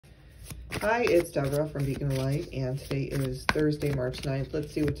Hi, it's Deborah from Beacon of Light, and today is Thursday, March 9th.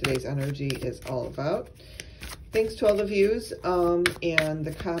 Let's see what today's energy is all about. Thanks to all the views and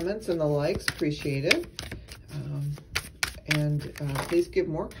the comments and the likes. Appreciate it. Please give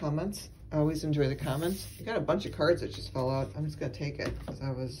more comments. I always enjoy the comments. I got a bunch of cards that just fell out. I'm just going to take it because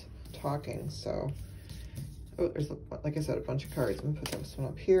I was talking. So, oh, there's, like I said, a bunch of cards. I'm going to put this one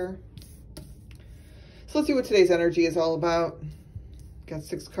up here. So let's see what today's energy is all about. Got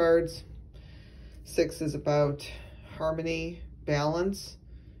 6 cards. 6 is about harmony, balance,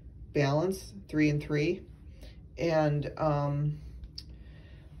 3 and 3. And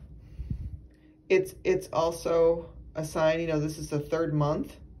it's also a sign, you know, this is the 3rd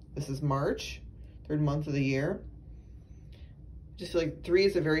month. This is March, 3rd month of the year. Just feel like 3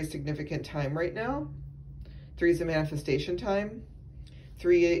 is a very significant time right now. 3 is a manifestation time.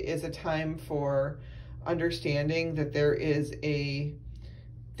 3 is a time for understanding that there is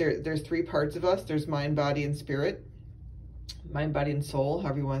there's 3 parts of us. There's mind, body, and spirit. Mind, body, and soul,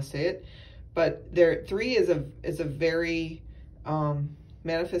 however you want to say it. But 3 is a very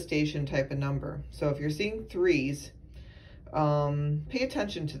manifestation type of number. So if you're seeing 3s, pay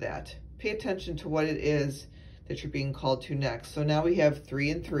attention to that. Pay attention to what it is that you're being called to next. So now we have 3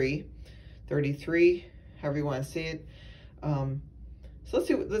 and 3, 33, however you want to say it. So let's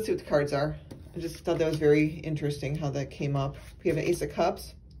see what the cards are. I just thought that was very interesting how that came up. We have an Ace of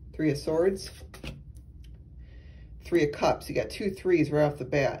Cups, 3 of Swords, 3 of Cups. You got 2 3s right off the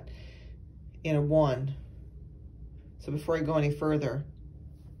bat, and a 1. So before I go any further,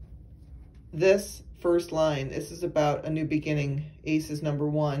 this first line, this is about a new beginning. Ace is number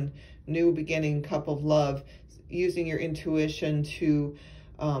 1, new beginning, cup of love, using your intuition to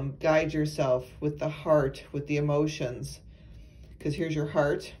guide yourself with the heart, with the emotions, because here's your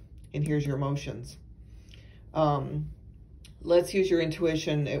heart and here's your emotions. Let's use your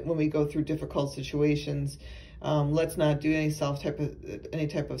intuition when we go through difficult situations. Let's not do any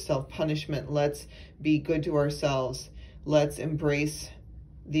type of self-punishment. Let's be good to ourselves. Let's embrace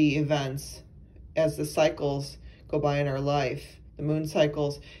the events as the cycles go by in our life, the moon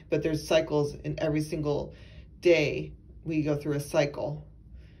cycles, but there's cycles in every single day. We go through a cycle.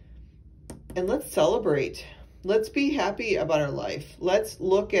 And let's celebrate. Let's be happy about our life. Let's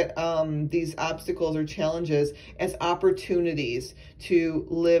look at these obstacles or challenges as opportunities to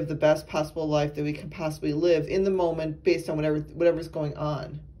live the best possible life that we can possibly live in the moment based on whatever's going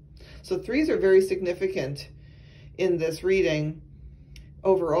on. So 3s are very significant in this reading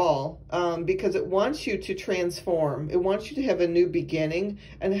overall because it wants you to transform. It wants you to have a new beginning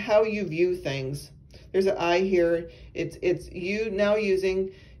and how you view things. There's an I here. It's you now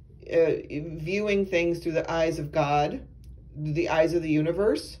using viewing things through the eyes of God, the eyes of the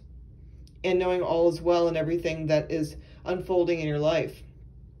universe, and knowing all is well in everything that is unfolding in your life.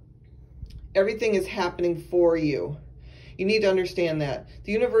 Everything is happening for you. You need to understand that.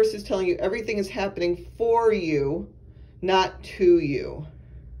 The universe is telling you everything is happening for you, not to you.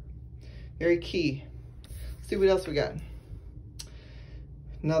 Very key. Let's see what else we got.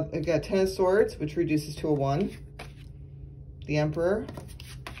 Now I've got 10 of Swords, which reduces to a 1. The Emperor.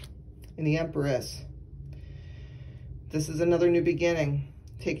 And the Empress. This is another new beginning,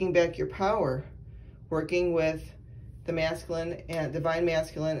 taking back your power, working with the masculine and divine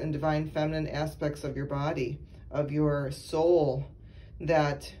masculine and divine feminine aspects of your body, of your soul,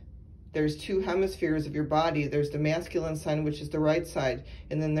 that there's 2 hemispheres of your body. There's the masculine side, which is the right side,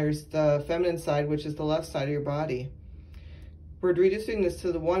 and then there's the feminine side, which is the left side of your body. We're reducing this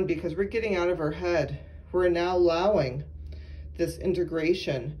to the 1 because we're getting out of our head. We're now allowing this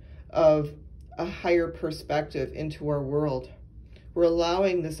integration of a higher perspective into our world. We're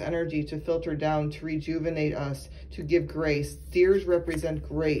allowing this energy to filter down, to rejuvenate us, to give grace. Deers represent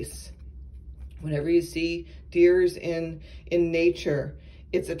grace. Whenever you see deers in nature,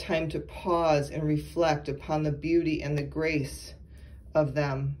 it's a time to pause and reflect upon the beauty and the grace of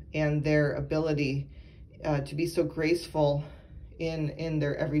them and their ability to be so graceful in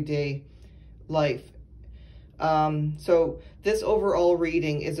their everyday life. So this overall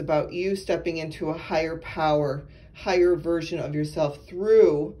reading is about you stepping into a higher power, higher version of yourself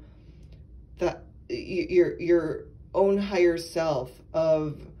through your own higher self,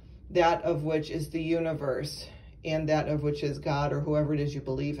 of that of which is the universe and that of which is God or whoever it is you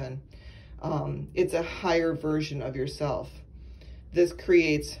believe in. It's a higher version of yourself. This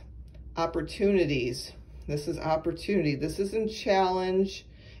creates opportunities. This is opportunity. This isn't challenge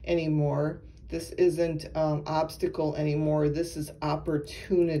anymore. This isn't obstacle anymore. This is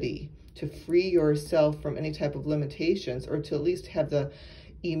opportunity to free yourself from any type of limitations, or to at least have the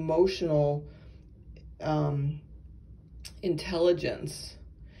emotional intelligence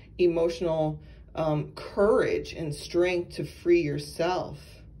emotional courage and strength to free yourself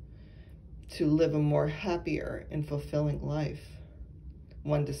to live a more happier and fulfilling life,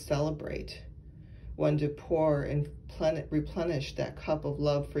 one to celebrate, one to pour and replenish that cup of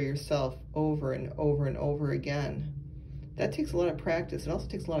love for yourself over and over and over again. That takes a lot of practice. It also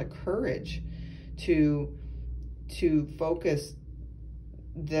takes a lot of courage to focus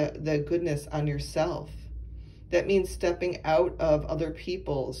the goodness on yourself. That means stepping out of other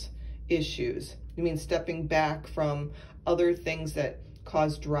people's issues. It means stepping back from other things that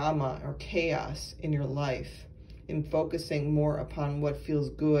cause drama or chaos in your life and focusing more upon what feels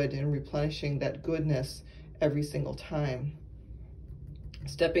good and replenishing that goodness every single time.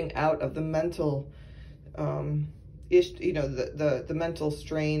 Stepping out of the mental the mental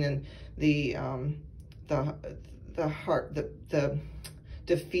strain and the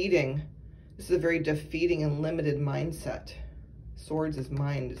defeating. This is a very defeating and limited mindset. Swords is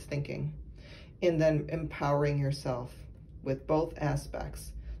mind, is thinking. And then empowering yourself with both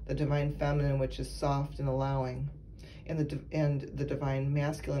aspects, the divine feminine, which is soft and allowing, and the divine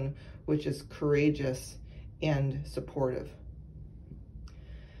masculine, which is courageous and supportive.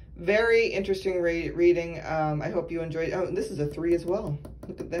 Very interesting reading. I hope you enjoyed. Oh, this is a 3 as well.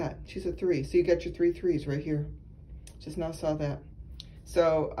 Look at that. She's a 3. So you got your 3 3s right here. Just now saw that.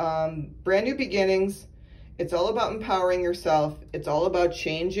 So brand new beginnings. It's all about empowering yourself. It's all about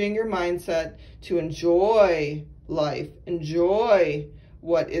changing your mindset to enjoy life. Enjoy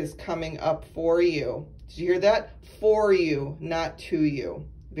what is coming up for you. Did you hear that? For you, not to you.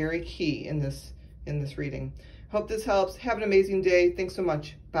 Very key in this reading. Hope this helps. Have an amazing day. Thanks so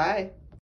much. Bye.